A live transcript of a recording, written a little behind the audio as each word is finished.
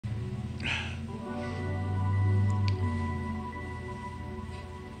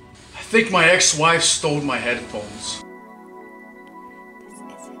think my ex-wife stole my headphones. This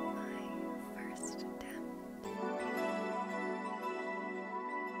isn't my first attempt.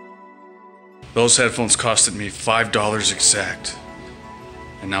 Those headphones costed me $5 exact.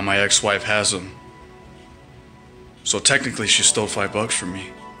 And now my ex-wife has them. So technically she stole $5 from me.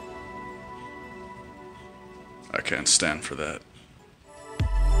 I can't stand for that.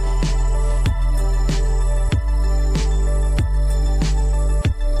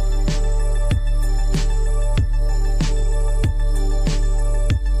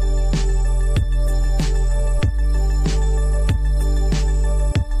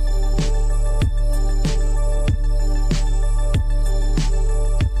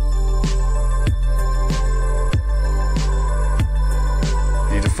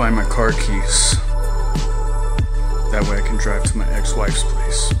 I need to find my car keys. That way I can drive to my ex-wife's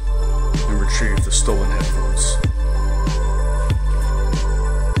place and retrieve the stolen headphones.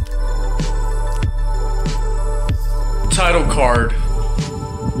 Title card.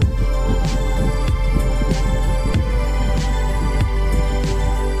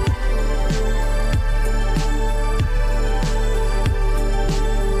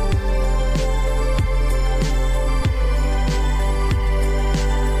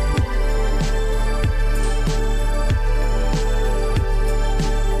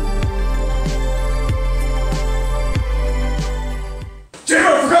 Damn,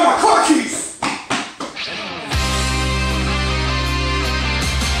 I forgot my car keys!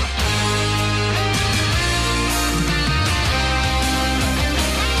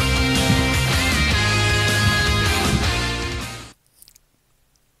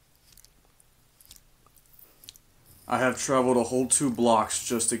 I have traveled a whole 2 blocks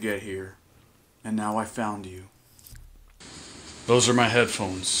just to get here, and now I found you. Those are my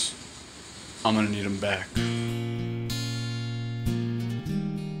headphones. I'm gonna need them back.